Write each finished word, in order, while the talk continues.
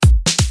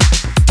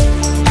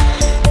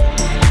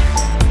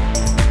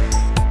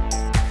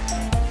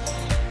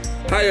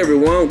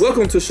everyone.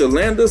 Welcome to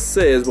Shalanda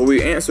Says, where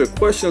we answer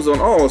questions on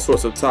all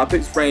sorts of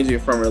topics ranging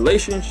from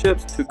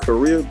relationships to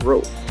career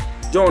growth.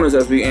 Join us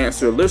as we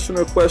answer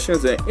listener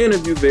questions and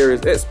interview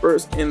various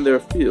experts in their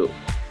field.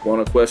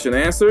 Want a question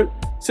answered?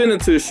 Send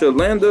it to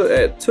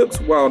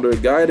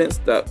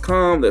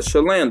Shalanda@tookswilderguidance.com. That's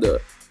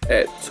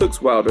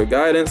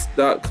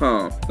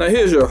Shalanda@tookswilderguidance.com. Now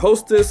here's your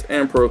hostess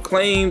and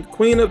proclaimed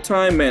queen of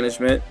time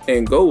management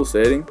and goal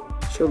setting,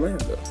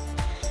 Shalanda.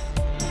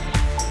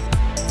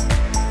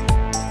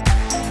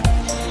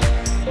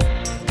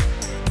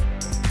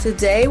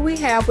 Today we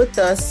have with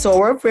us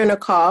Sora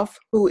Vrinikoff,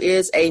 who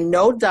is a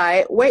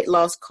no-diet weight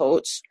loss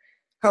coach.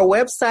 Her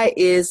website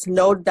is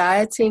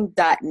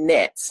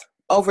nodieting.net.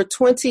 Over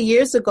 20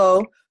 years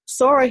ago,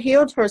 Sora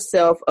healed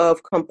herself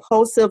of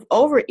compulsive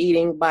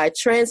overeating by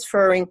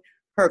transferring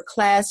her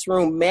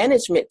classroom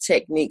management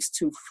techniques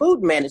to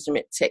food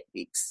management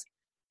techniques.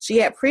 She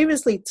had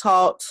previously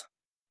taught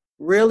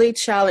really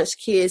challenged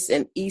kids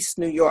in East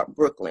New York,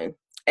 Brooklyn.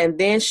 And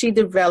then she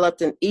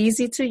developed an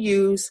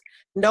easy-to-use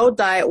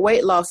no-diet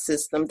weight loss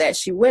system that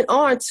she went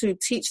on to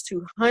teach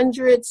to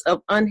hundreds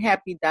of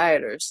unhappy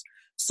dieters.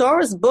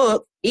 Sora's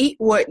book, Eat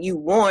What You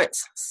Want,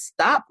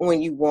 Stop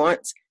When You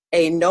Want,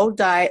 a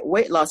no-diet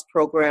weight loss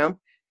program,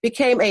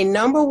 became a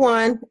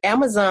 #1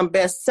 Amazon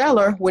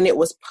bestseller when it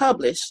was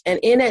published. And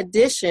in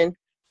addition,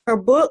 her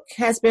book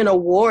has been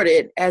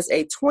awarded as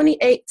a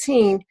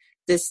 2018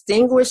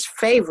 distinguished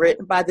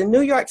favorite by the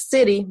New York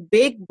City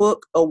Big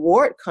Book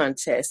Award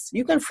Contest.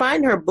 You can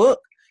find her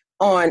book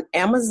on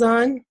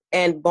Amazon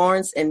and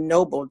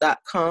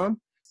barnesandnoble.com.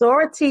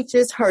 Sora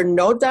teaches her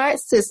no-diet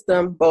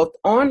system both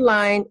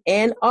online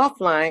and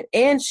offline,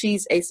 and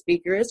she's a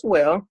speaker as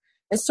well.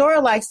 And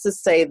Sora likes to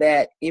say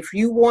that if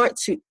you want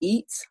to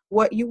eat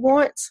what you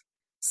want,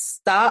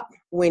 stop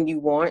when you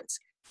want,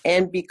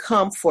 and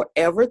become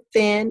forever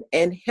thin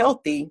and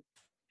healthy.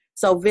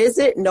 So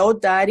visit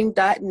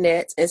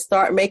nodieting.net and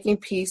start making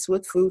peace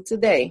with food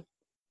today.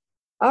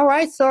 All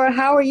right, Sora,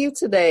 how are you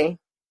today?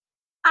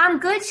 I'm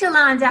good,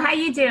 Shalanda. How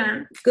you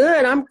doing?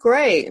 Good, I'm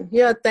great.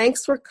 Yeah,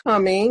 thanks for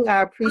coming.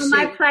 I appreciate it.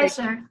 My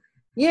pleasure.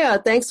 Yeah,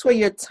 thanks for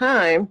your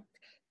time.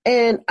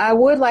 And I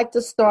would like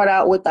to start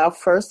out with our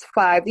first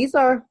 5. These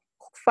are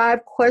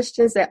 5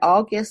 questions that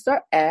all guests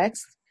are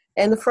asked.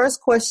 And the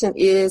first question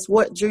is,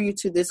 what drew you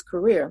to this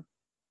career?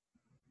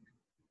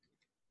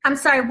 I'm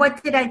sorry,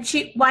 what did I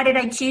choose? Why did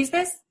I choose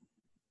this?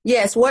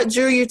 Yes, what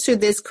drew you to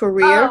this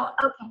career? Oh,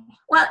 okay.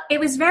 Well, it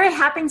was very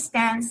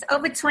happenstance.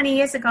 Over 20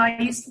 years ago, I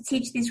used to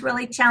teach these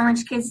really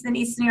challenged kids in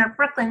East New York,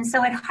 Brooklyn.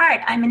 So at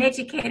heart, I'm an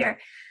educator.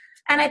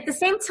 And at the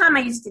same time,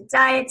 I used to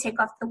diet,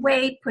 take off the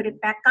weight, put it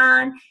back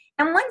on.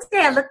 And one day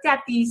I looked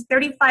at these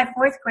 35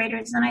 fourth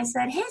graders and I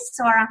said, hey,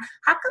 Sora,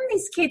 how come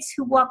these kids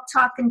who walk,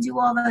 talk, and do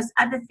all those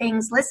other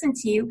things listen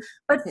to you,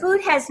 but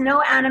food has no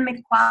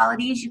animate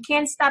qualities, you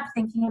can't stop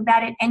thinking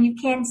about it, and you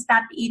can't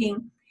stop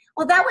eating?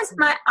 Well, that was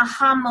my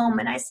aha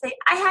moment. I say,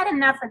 I had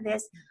enough of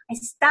this. I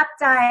stopped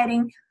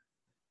dieting.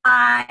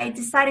 I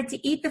decided to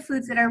eat the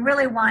foods that I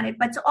really wanted,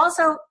 but to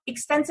also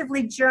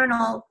extensively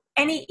journal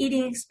any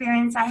eating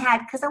experience I had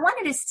because I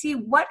wanted to see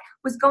what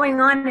was going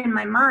on in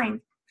my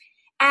mind.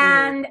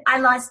 And I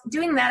lost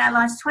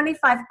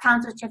 25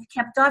 pounds, which I've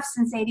kept off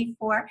since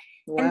 84.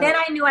 Wow. And then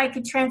I knew I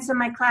could transfer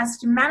my class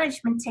to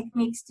management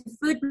techniques, to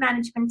food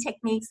management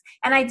techniques.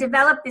 And I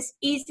developed this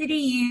easy to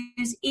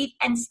use, eat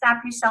and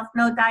stop yourself,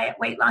 no diet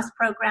weight loss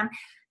program.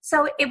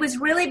 So it was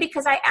really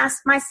because I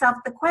asked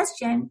myself the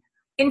question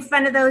in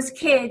front of those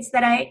kids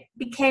that I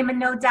became a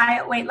no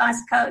diet weight loss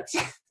coach.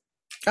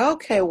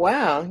 Okay.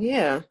 Wow.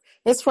 Yeah.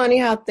 It's funny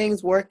how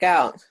things work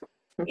out.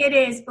 It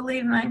is,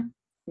 believe me.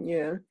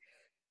 Yeah.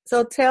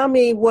 So tell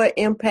me what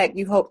impact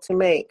you hope to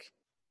make.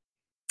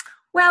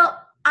 Well,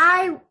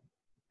 I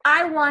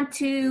want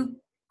to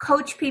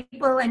coach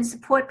people and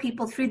support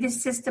people through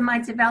this system I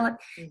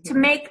developed to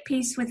make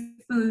peace with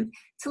food,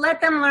 to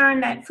let them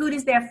learn that food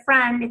is their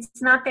friend,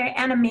 it's not their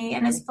enemy,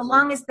 and as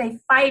long as they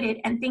fight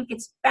it and think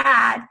it's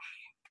bad,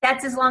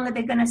 that's as long as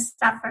they're going to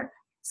suffer.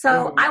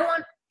 So I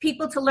want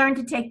people to learn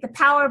to take the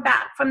power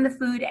back from the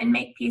food and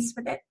make peace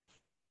with it.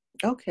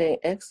 Okay,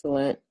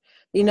 excellent.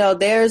 You know,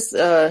 there's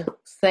a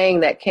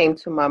saying that came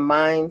to my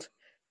mind,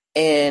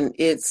 and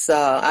it's,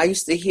 I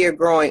used to hear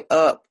growing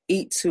up,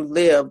 eat to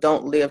live,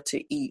 don't live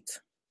to eat.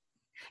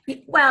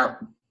 Well,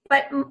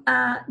 but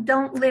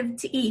don't live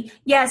to eat.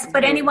 Yes,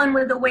 but anyone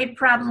with a weight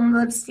problem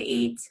lives to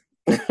eat.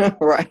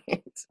 Right,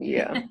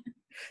 yeah.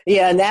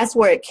 Yeah, and that's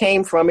where it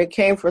came from. It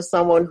came from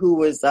someone who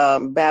was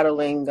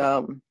battling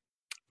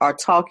or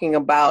talking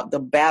about the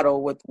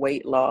battle with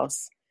weight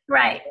loss.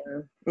 Right.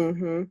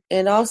 Mm-hmm.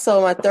 And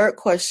also my third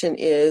question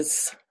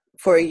is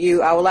for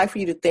you, I would like for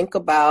you to think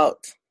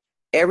about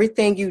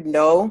everything you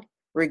know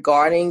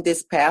regarding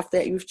this path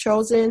that you've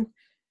chosen.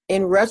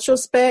 In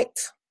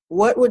retrospect,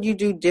 what would you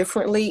do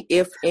differently,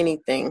 if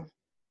anything?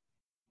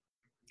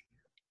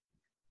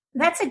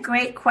 That's a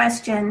great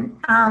question.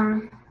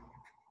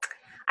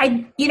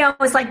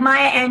 It's like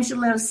Maya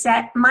Angelou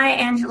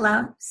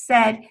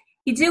said,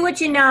 You do what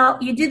you know.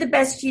 You do the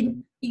best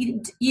you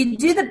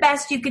do the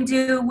best you can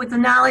do with the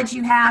knowledge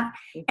you have,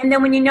 and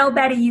then when you know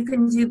better, you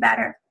can do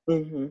better.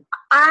 Mm-hmm.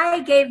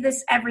 I gave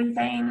this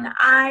everything.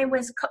 I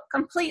was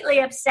completely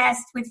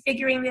obsessed with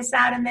figuring this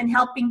out and then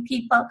helping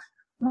people.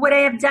 Would I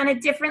have done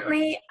it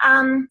differently?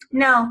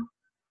 No.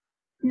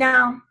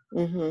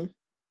 Mm-hmm.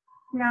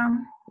 No.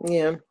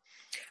 Yeah.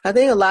 I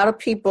think a lot of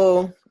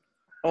people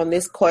on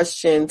this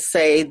question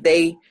say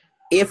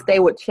if they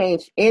would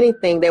change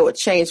anything, they would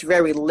change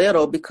very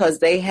little because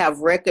they have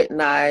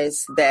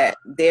recognized that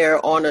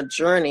they're on a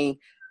journey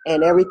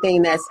and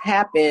everything that's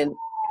happened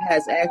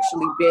has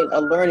actually been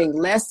a learning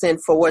lesson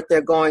for what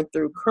they're going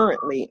through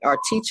currently or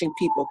teaching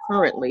people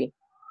currently.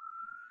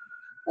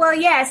 Well,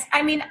 yes.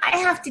 I mean, I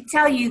have to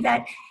tell you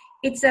that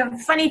it's a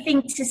funny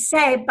thing to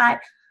say, but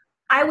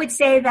I would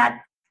say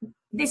that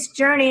this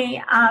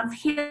journey of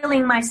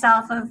healing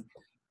myself, of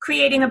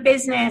creating a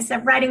business,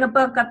 of writing a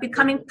book, of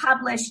becoming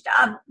published,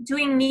 of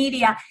doing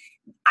media,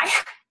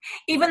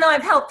 even though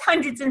I've helped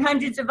hundreds and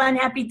hundreds of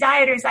unhappy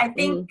dieters, I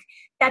think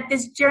that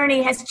this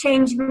journey has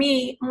changed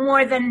me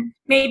more than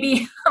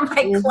maybe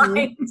my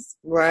clients.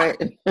 Right.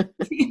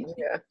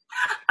 Yeah.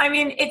 I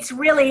mean, it's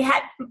really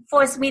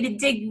forced me to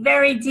dig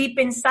very deep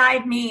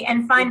inside me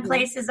and find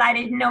places I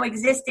didn't know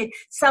existed.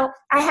 So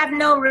I have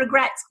no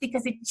regrets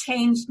because it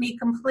changed me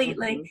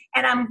completely.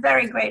 And I'm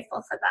very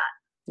grateful for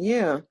that.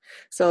 Yeah.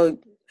 So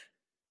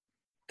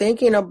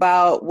thinking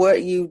about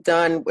what you've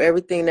done,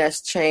 everything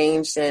that's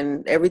changed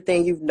and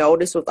everything you've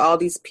noticed with all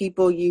these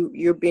people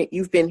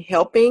you've been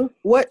helping,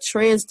 what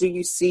trends do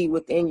you see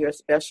within your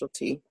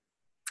specialty?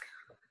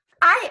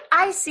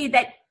 I see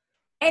that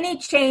any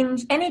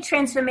change, any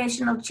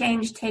transformational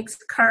change takes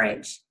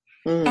courage.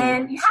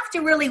 And you have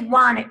to really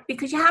want it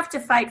because you have to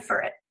fight for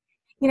it.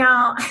 You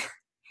know,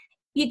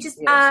 you just,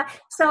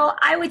 so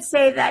I would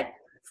say that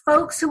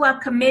folks who are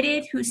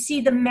committed, who see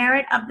the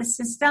merit of the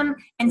system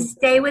and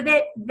stay with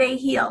it, they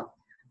heal.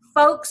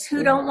 Folks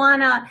who don't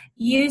want to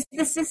use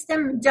the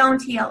system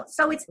don't heal.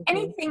 So it's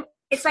anything,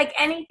 it's like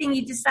anything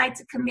you decide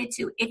to commit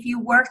to. If you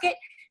work it,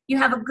 you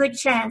have a good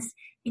chance.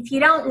 If you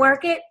don't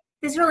work it,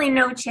 there's really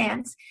no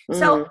chance.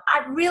 So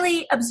I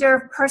really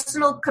observe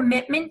personal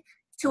commitment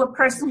to a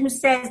person who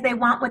says they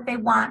want what they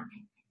want.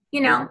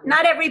 You know,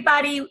 not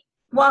everybody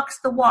walks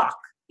the walk,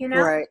 you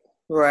know?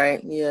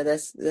 Right. Yeah,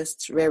 that's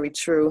very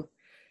true.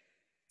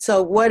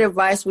 So what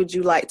advice would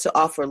you like to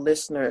offer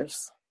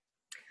listeners?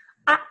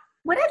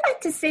 What I'd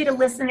like to say to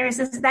listeners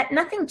is that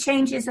nothing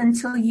changes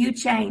until you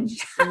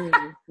change.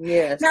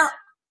 Yes. Now,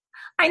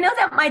 I know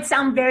that might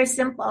sound very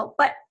simple,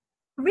 but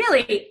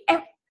really,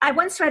 I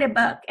once read a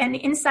book, and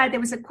inside there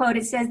was a quote.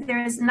 It says,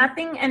 "There is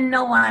nothing and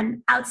no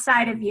one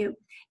outside of you."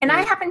 And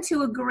I happen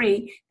to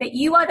agree that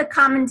you are the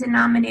common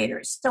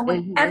denominator. So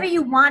whatever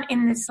you want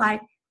in this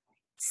life,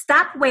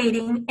 stop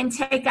waiting and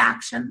take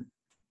action.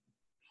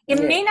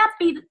 It may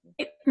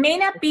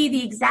not be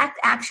the exact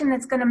action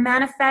that's going to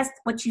manifest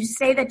what you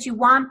say that you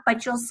want,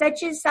 but you'll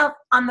set yourself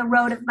on the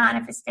road of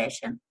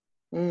manifestation.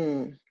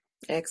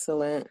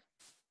 Excellent.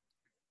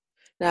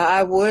 Now,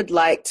 I would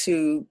like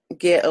to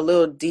get a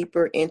little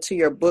deeper into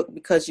your book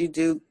because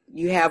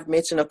you have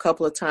mentioned a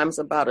couple of times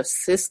about a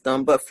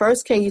system. But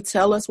first, can you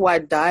tell us why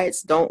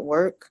diets don't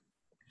work?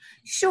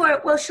 Sure.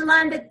 Well,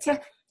 Shalonda,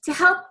 to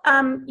help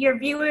your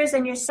viewers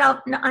and yourself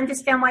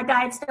understand why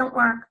diets don't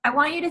work, I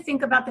want you to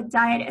think about the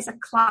diet as a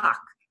clock.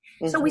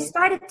 So we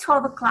start at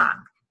 12 o'clock,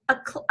 a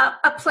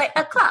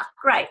clock,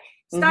 right?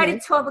 Start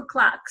at 12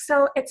 o'clock.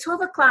 So at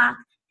 12 o'clock,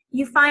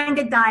 you find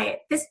a diet.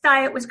 This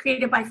diet was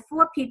created by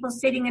 4 people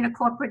sitting in a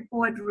corporate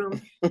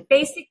boardroom.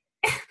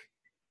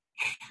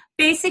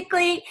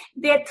 Basically,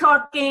 they're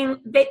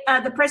talking,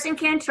 the person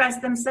can't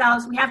trust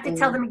themselves. We have to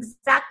tell them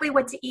exactly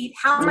what to eat,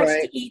 how much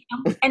to eat,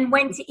 and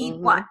when to eat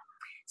what.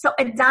 So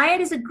a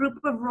diet is a group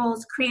of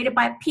rules created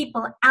by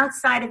people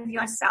outside of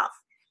yourself.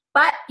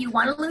 But you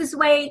want to lose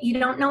weight, you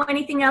don't know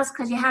anything else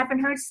because you haven't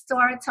heard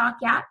Sora talk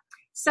yet.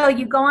 So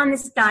you go on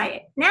this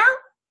diet. Now,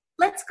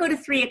 let's go to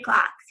 3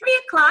 o'clock.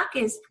 3 o'clock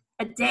is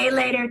a day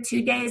later,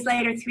 2 days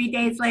later, 3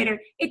 days later.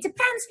 It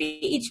depends for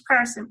each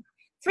person.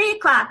 3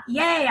 o'clock,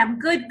 yay, I'm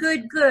good.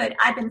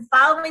 I've been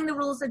following the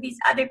rules of these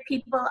other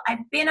people.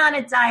 I've been on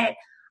a diet.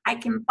 I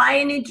can buy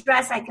a new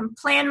dress. I can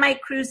plan my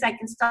cruise. I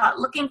can start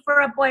looking for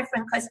a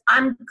boyfriend because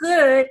I'm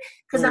good,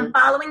 because I'm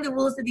following the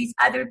rules of these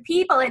other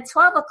people at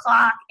 12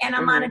 o'clock and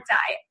I'm on a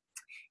diet.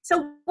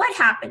 So what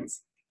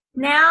happens?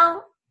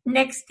 Now,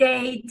 next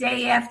day,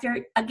 day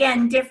after,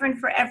 again, different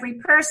for every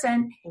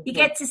person, you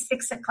get to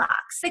 6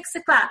 o'clock. 6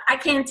 o'clock, I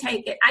can't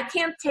take it. I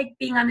can't take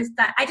being on this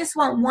diet. I just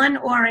want one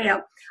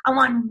Oreo. I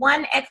want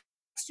one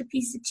extra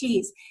piece of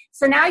cheese.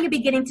 So now you're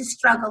beginning to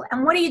struggle.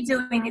 And what are you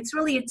doing? It's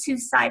really a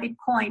two-sided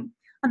coin.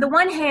 On the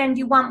one hand,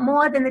 you want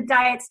more than the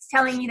diet's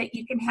telling you that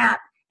you can have.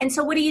 And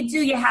so what do?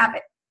 You have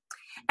it.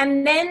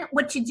 And then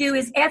what you do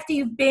is after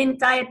you've been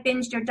diet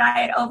binged or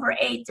diet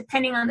overate,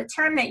 depending on the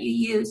term that you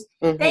use,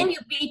 then you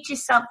beat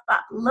yourself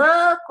up.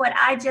 Look what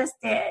I just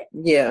did.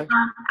 Yeah.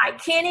 I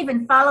can't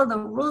even follow the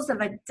rules of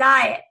a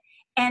diet.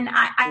 and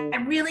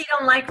I really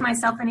don't like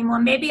myself anymore.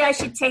 Maybe I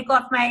should take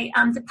off my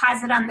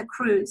deposit on the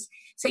cruise.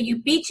 So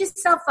you beat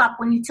yourself up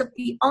when you took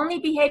the only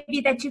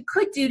behavior that you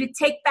could do to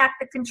take back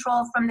the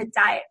control from the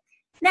diet.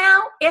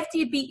 Now, after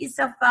you beat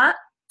yourself up,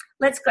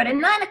 let's go to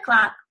 9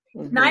 o'clock.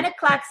 9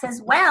 o'clock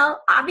says,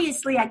 well,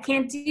 obviously I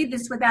can't do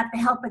this without the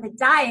help of the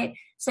diet.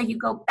 So you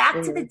go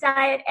back to the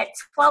diet at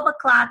 12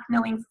 o'clock,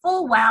 knowing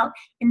full well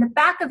in the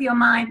back of your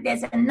mind,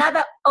 there's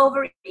another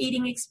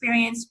overeating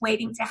experience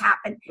waiting to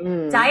happen.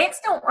 Diets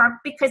don't work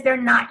because they're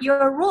not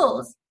your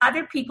rules.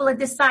 Other people are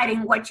deciding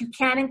what you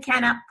can and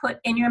cannot put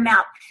in your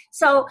mouth.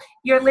 So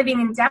you're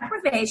living in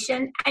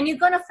deprivation and you're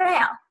going to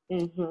fail.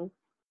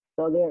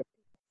 So there.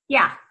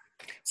 Yeah.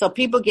 So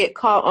people get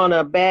caught on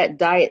a bad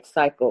diet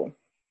cycle.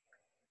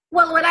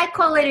 Well, what I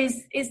call it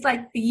is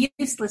like the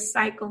useless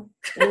cycle.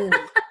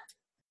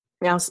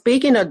 Now,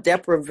 speaking of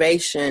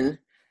deprivation,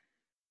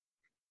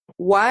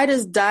 why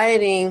does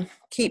dieting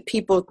keep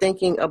people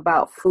thinking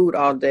about food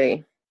all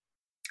day?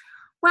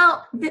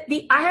 Well,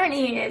 the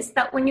irony is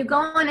that when you go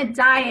on a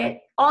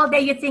diet, all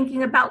day you're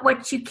thinking about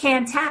what you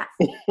can't have.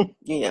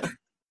 Yeah.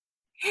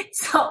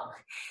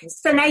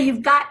 So now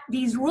you've got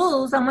these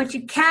rules on what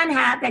you can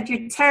have that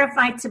you're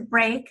terrified to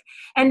break.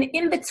 And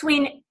in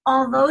between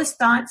all those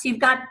thoughts, you've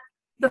got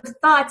the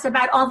thoughts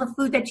about all the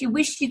food that you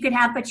wish you could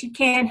have, but you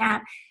can't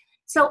have.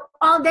 So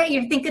all day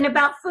you're thinking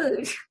about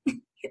food.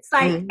 It's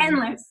like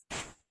endless.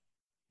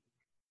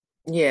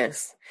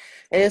 Yes.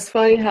 And it's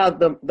funny how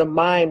the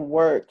mind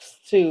works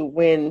too,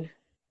 when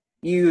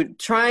you're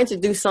trying to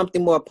do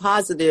something more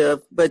positive,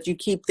 but you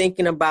keep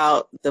thinking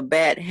about the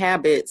bad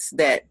habits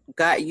that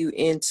got you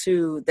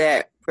into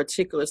that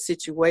particular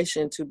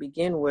situation to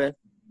begin with.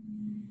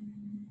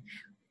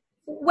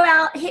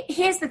 Well,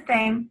 here's the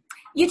thing.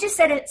 You just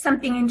said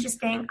something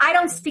interesting. I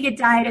don't see a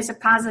diet as a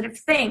positive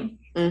thing.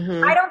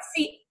 I don't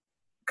see,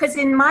 because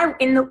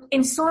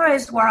in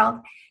Sora's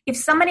world, if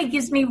somebody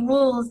gives me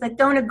rules that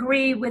don't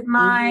agree with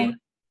my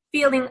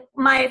feeling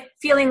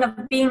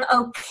of being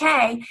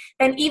okay,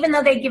 then even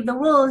though they give the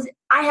rules,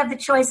 I have the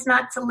choice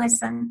not to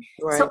listen.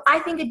 Right. So I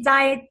think a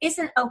diet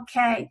isn't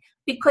okay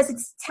because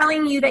it's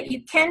telling you that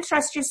you can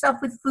trust yourself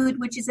with food,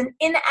 which is an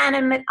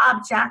inanimate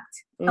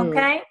object.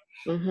 Okay.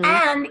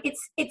 And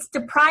it's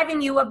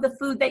depriving you of the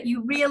food that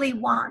you really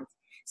want.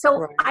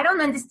 So I don't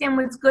understand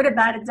what's good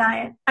about a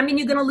diet. I mean,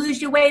 you're going to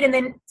lose your weight, and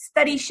then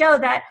studies show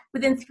that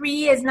within 3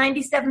 years,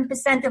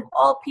 97% of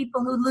all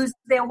people who lose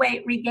their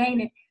weight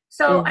regain it.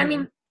 So, I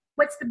mean,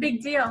 what's the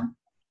big deal?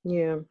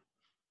 Yeah.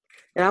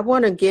 And I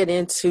want to get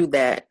into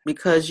that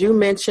because you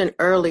mentioned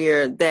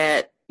earlier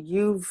that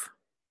you've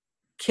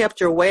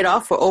kept your weight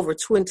off for over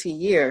 20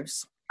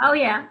 years. Oh,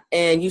 yeah.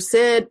 And you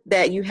said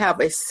that you have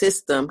a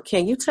system.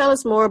 Can you tell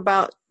us more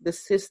about the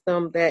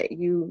system that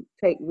you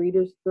take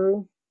readers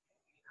through?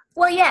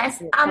 Well,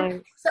 yes.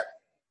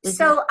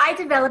 So I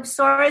developed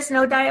Sora's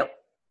No Diet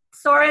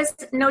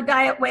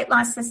weight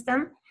loss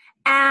system.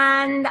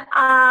 And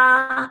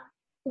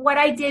what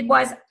I did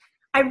was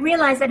I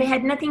realized that it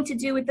had nothing to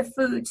do with the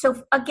food.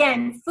 So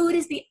again, food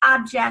is the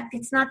object.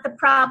 It's not the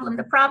problem.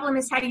 The problem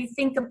is how you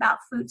think about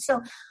food.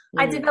 So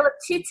I developed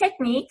 2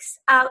 techniques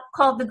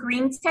called the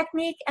green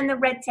technique and the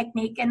red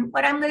technique. And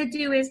what I'm going to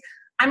do is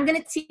I'm going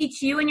to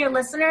teach you and your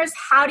listeners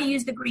how to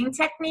use the green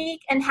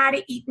technique and how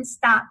to eat and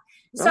stop.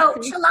 So,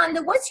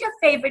 Shalonda, what's your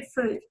favorite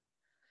food?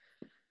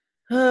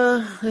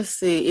 Let's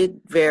see. It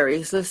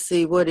varies. Let's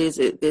see. What is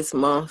it this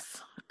month?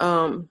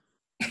 You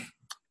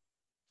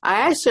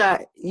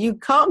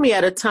caught me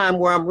at a time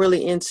where I'm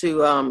really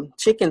into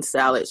chicken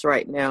salads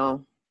right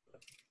now.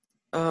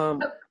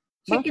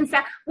 Chicken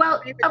salad.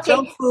 Well, okay.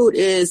 Junk food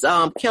is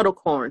kettle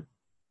corn.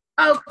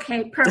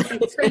 Okay,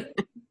 perfect. So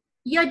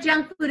your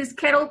junk food is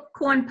kettle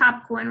corn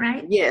popcorn,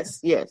 right?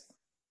 Yes.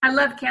 I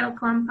love kettle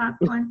corn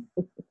popcorn.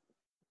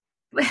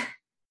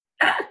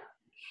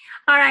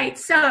 All right,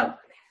 so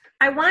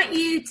I want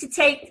you to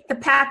take the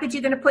package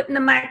you're going to put in the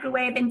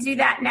microwave and do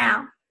that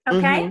now,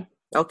 okay?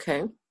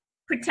 Okay.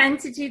 Pretend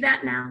to do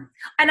that now.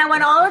 And I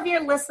want all of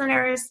your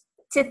listeners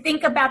to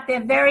think about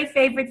their very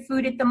favorite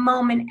food at the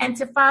moment and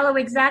to follow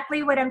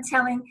exactly what I'm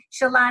telling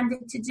Shalonda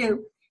to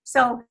do.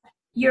 So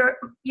your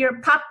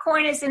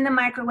popcorn is in the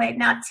microwave.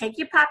 Now take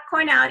your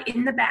popcorn out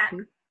in the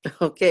bag.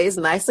 Okay, it's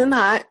nice and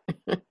hot.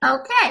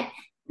 Okay.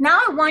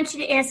 Now I want you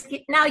to ask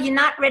it. Now you're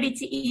not ready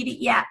to eat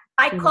it yet.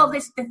 I call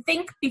this the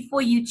think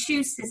before you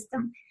choose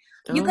system.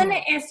 You're going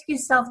to ask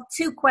yourself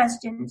 2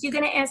 questions. You're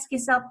going to ask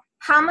yourself,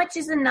 how much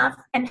is enough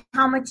and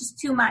how much is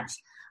too much?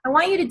 I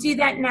want you to do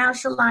that now,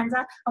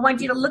 Shalonda. I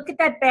want you to look at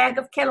that bag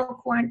of kettle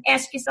corn.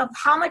 Ask yourself,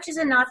 how much is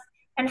enough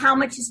and how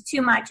much is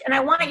too much? And I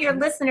want your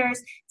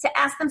listeners to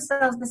ask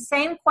themselves the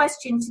same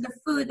question to the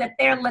food that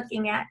they're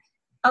looking at.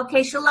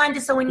 Okay, Shalonda,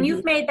 so when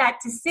you've made that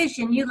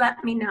decision, you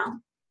let me know.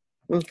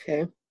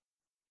 Okay.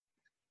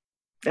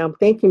 I'm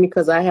thinking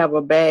because I have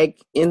a bag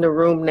in the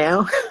room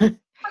now.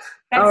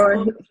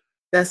 Cool.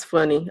 That's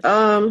funny.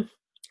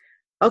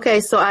 Okay,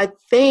 so I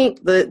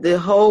think the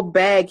whole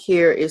bag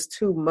here is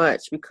too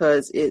much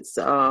because it's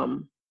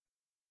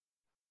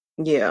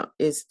Yeah,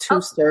 it's 2 Oh,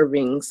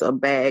 servings a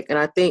bag, and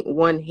I think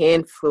 1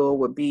 handful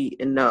would be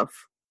enough.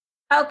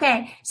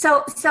 okay.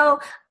 So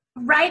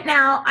right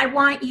now I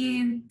want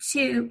you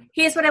to,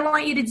 here's what I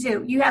want you to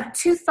do. You have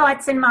 2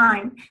 thoughts in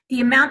mind,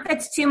 the amount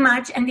that's too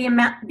much and the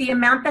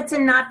amount that's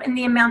enough and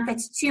the amount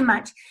that's too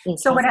much.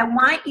 So Okay. what I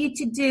want you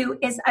to do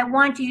is I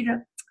want you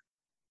to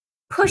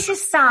push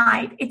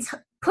aside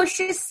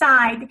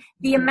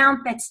the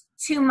amount that's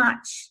too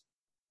much.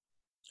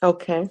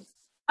 Okay.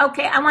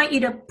 Okay, I want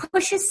you to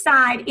push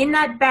aside in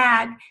that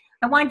bag.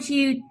 I want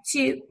you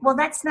to, well,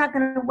 that's not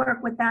going to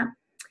work with them.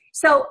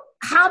 So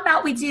how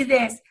about we do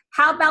this?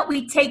 How about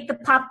we take the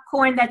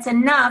popcorn that's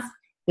enough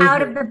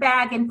out of the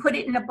bag and put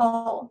it in a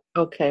bowl?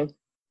 Okay.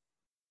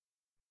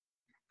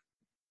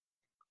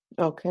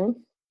 Okay.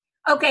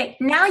 Okay,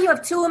 now you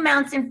have 2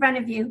 amounts in front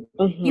of you.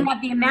 You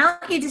have the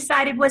amount you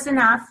decided was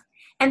enough,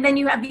 and then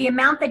you have the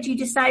amount that you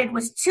decided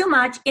was too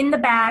much in the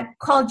bag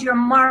called your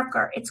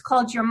marker. It's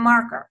called your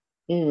marker.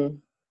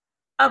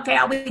 Okay,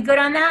 are we good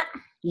on that?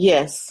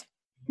 Yes.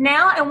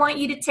 Now I want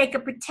you to take a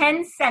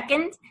pretend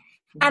second,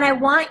 and I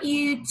want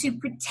you to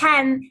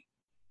pretend.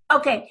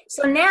 Okay,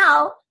 so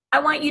now I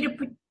want you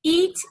to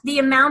eat the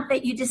amount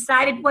that you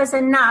decided was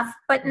enough,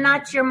 but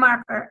not your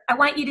marker. I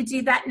want you to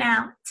do that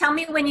now. Tell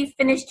me when you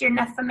finished your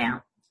enough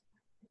amount.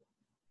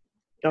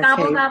 Okay.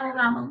 Gobble, gobble,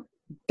 gobble.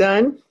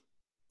 Done?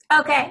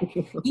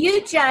 Okay,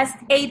 you just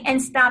ate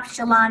and stopped,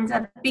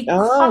 Shalonda,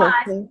 because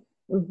okay.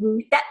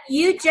 that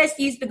you just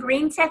used the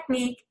green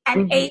technique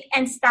and ate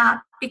and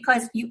stopped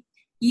because you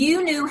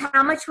knew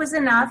how much was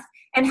enough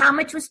and how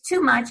much was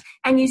too much,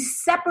 and you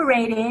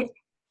separated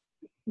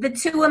the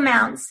 2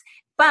 amounts.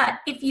 But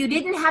if you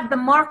didn't have the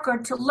marker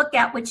to look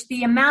at, which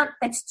the amount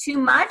that's too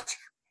much,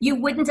 you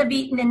wouldn't have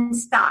eaten and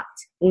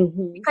stopped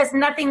because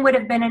nothing would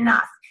have been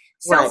enough.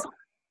 So, right.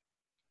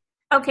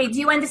 Okay, do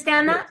you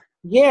understand that?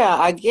 Yeah,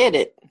 I get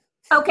it.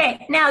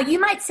 Okay, now you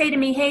might say to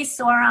me, hey,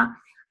 Sora,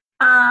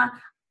 I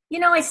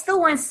still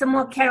want some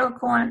more kettle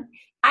corn.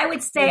 I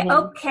would say,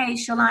 okay,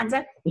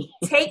 Shalonda,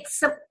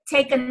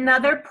 take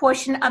another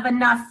portion of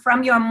enough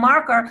from your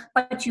marker,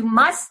 but you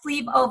must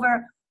leave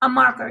over a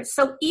marker.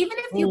 So even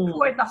if you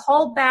pour the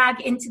whole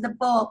bag into the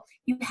bowl,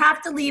 you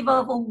have to leave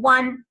over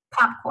 1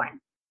 popcorn.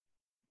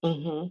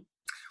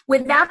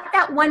 Without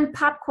that 1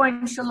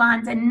 popcorn,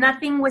 Shalonda,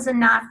 nothing was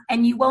enough,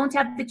 and you won't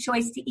have the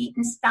choice to eat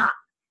and stop.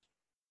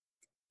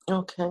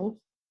 Okay. All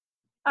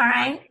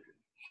right?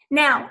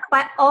 Now,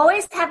 by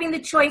always having the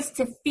choice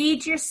to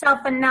feed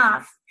yourself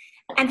enough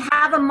and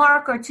have a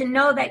marker to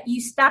know that you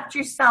stopped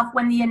yourself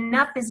when the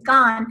enough is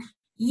gone,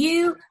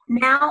 you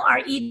now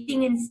are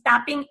eating and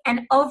stopping.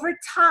 And over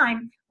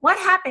time, what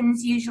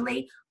happens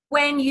usually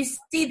when you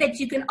see that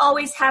you can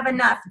always have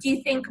enough? Do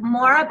you think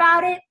more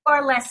about it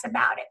or less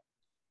about it?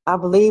 I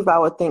believe I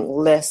would think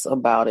less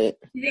about it.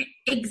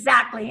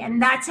 Exactly.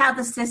 And that's how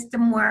the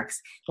system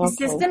works. The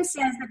system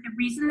says that the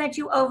reason that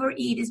you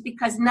overeat is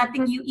because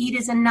nothing you eat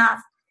is enough.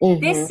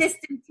 This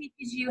system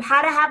teaches you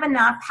how to have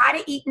enough, how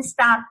to eat and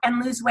stop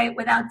and lose weight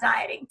without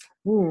dieting.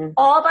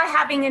 All by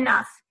having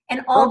enough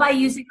and all by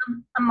using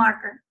a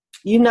marker.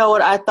 You know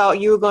what I thought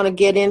you were going to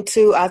get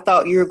into? I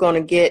thought you were going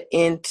to get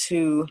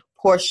into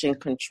portion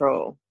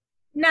control.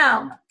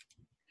 No.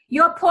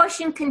 Your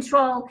portion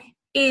control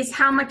is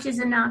how much is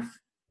enough.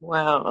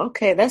 Wow.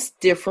 Okay. That's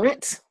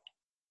different.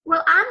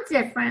 Well, I'm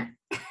different.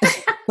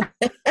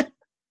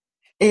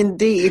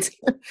 Indeed.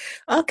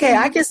 Okay.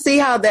 I can see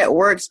how that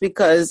works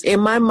because in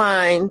my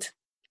mind,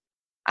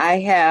 I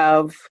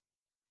have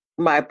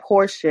my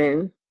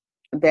portion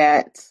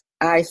that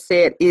I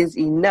said is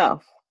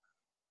enough.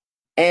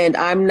 And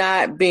I'm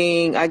not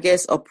being, I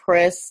guess,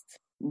 oppressed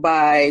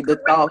by the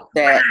thought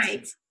that,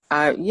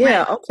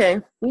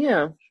 okay.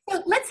 Yeah.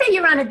 So let's say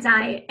you're on a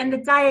diet and the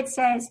diet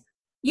says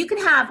you can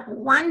have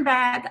 1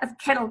 bag of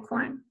kettle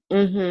corn.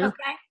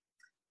 Okay.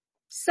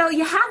 So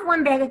you have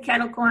 1 bag of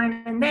kettle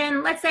corn, and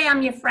then let's say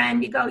I'm your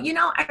friend. You go,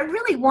 I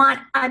really want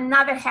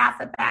another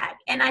half a bag.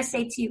 And I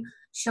say to you,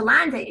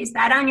 Shalonda, is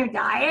that on your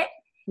diet?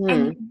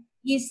 And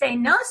you say,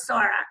 no,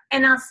 Sora.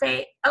 And I'll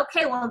say,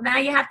 okay, well, now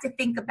you have to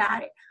think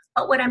about it.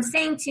 But what I'm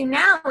saying to you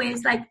now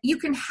is like you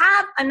can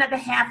have another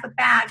half a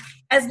bag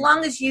as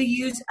long as you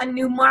use a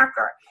new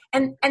marker.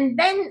 And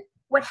then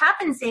what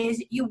happens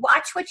is you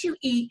watch what you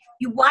eat,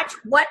 you watch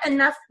what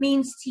enough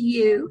means to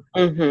you,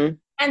 and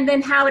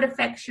then how it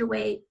affects your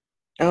weight.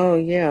 Oh,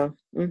 yeah.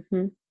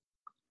 And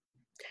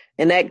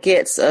that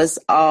gets us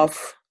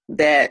off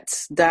that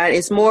diet.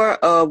 It's more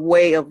a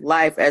way of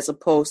life as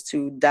opposed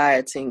to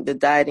dieting, the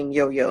dieting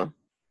yo-yo.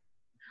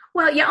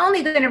 Well, you're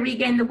only going to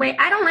regain the weight.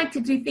 I don't like to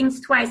do things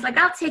twice. Like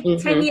I'll take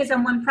 10 years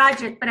on one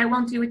project, but I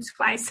won't do it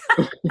twice.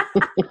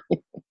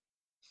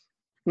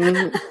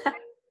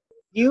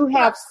 You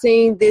have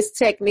seen this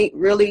technique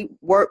really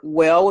work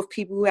well with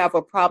people who have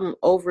a problem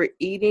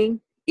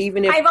overeating,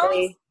 even if I've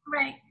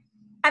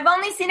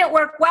only seen it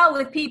work well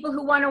with people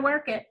who want to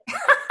work it.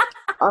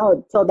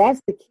 Oh, so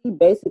that's the key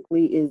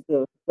basically is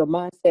the the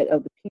mindset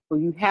of the people.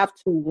 You have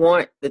to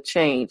want the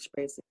change,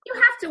 basically. You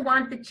have to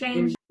want the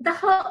change.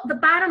 The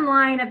bottom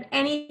line of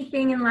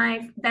anything in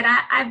life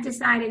that I've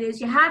decided is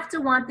you have to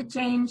want the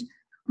change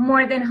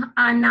more than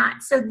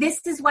not. So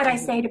this is what I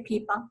say to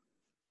people.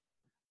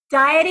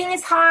 Dieting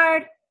is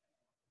hard.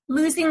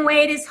 Losing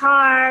weight is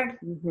hard.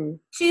 Mm-hmm.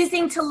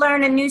 Choosing to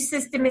learn a new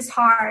system is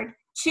hard.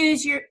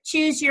 Choose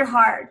your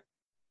hard.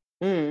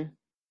 Mm.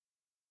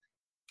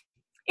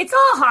 It's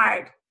all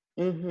hard.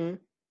 Mm-hmm.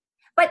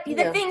 But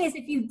the thing is,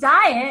 if you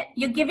diet,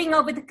 you're giving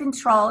over the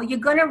control. You're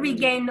going to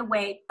regain the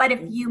weight. But if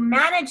you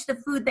manage the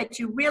food that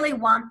you really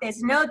want,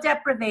 there's no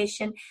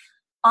deprivation.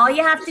 All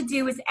you have to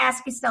do is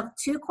ask yourself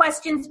 2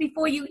 questions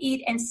before you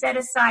eat and set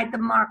aside the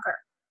marker.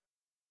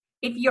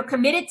 If you're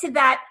committed to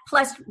that,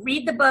 plus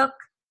read the book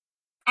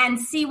and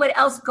see what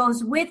else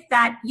goes with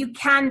that, you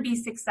can be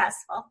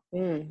successful.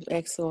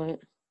 Excellent.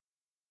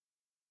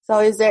 So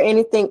is there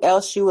anything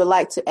else you would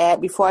like to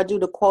add before I do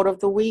the quote of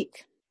the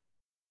week?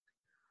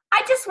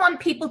 I just want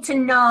people to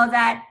know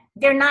that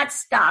they're not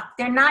stuck.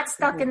 They're not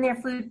stuck in their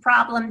food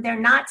problem. They're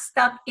not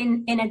stuck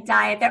in a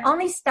diet. They're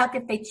only stuck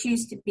if they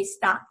choose to be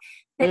stuck.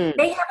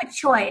 They have a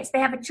choice. They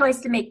have a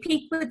choice to make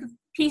peace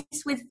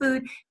with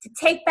food, to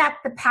take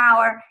back the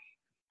power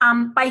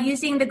by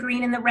using the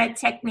green and the red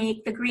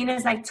technique. The green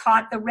is I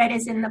taught, the red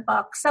is in the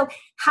book. So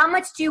how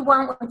much do you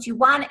want what you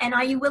want? And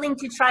are you willing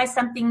to try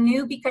something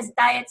new? Because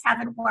diets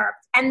haven't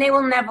worked and they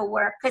will never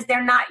work because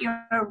they're not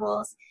your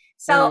rules.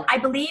 So I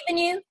believe in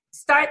you.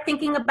 Start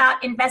thinking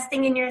about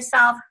investing in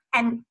yourself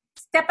and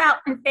step out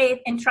in faith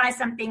and try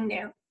something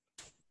new.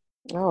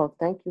 Oh,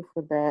 thank you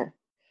for that.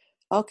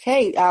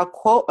 Okay, our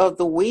quote of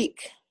the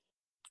week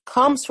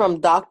comes from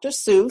Dr.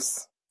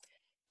 Seuss.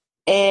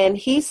 And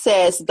he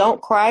says,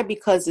 don't cry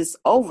because it's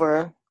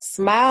over.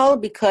 Smile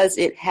because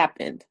it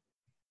happened.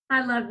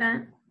 I love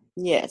that.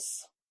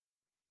 Yes.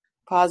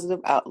 Positive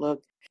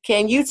outlook.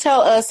 Can you tell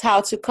us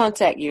how to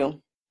contact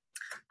you?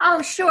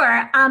 Oh,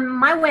 sure.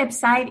 My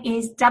website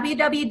is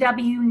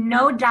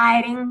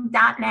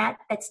www.nodieting.net.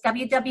 That's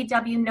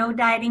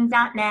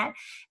www.nodieting.net.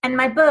 And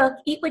my book,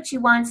 Eat What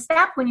You Want,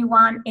 Stop When You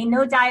Want, a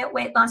no-diet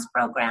weight loss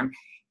program,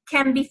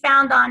 can be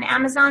found on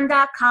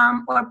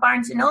Amazon.com or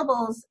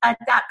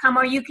BarnesandNobles.com,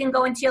 or you can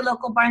go into your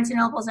local Barnes &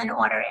 Nobles and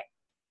order it.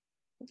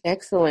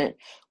 Excellent.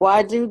 Well,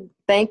 I do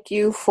thank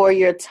you for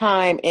your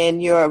time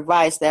and your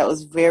advice. That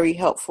was very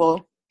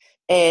helpful.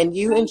 And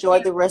you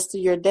enjoy the rest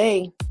of your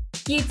day.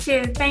 You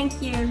too.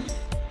 Thank you.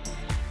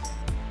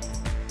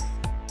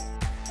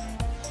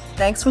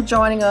 Thanks for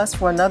joining us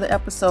for another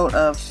episode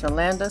of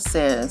Shalanda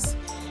Says.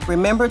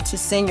 Remember to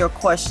send your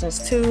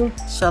questions to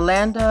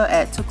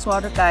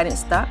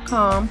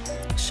Shalanda@tookswaterguidance.com,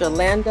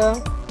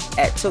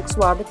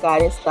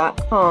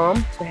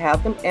 Shalanda@tookswaterguidance.com to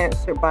have them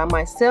answered by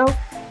myself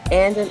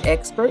and an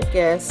expert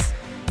guest.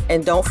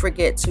 And don't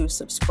forget to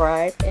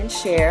subscribe and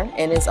share.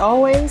 And as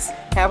always,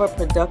 have a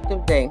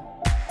productive day.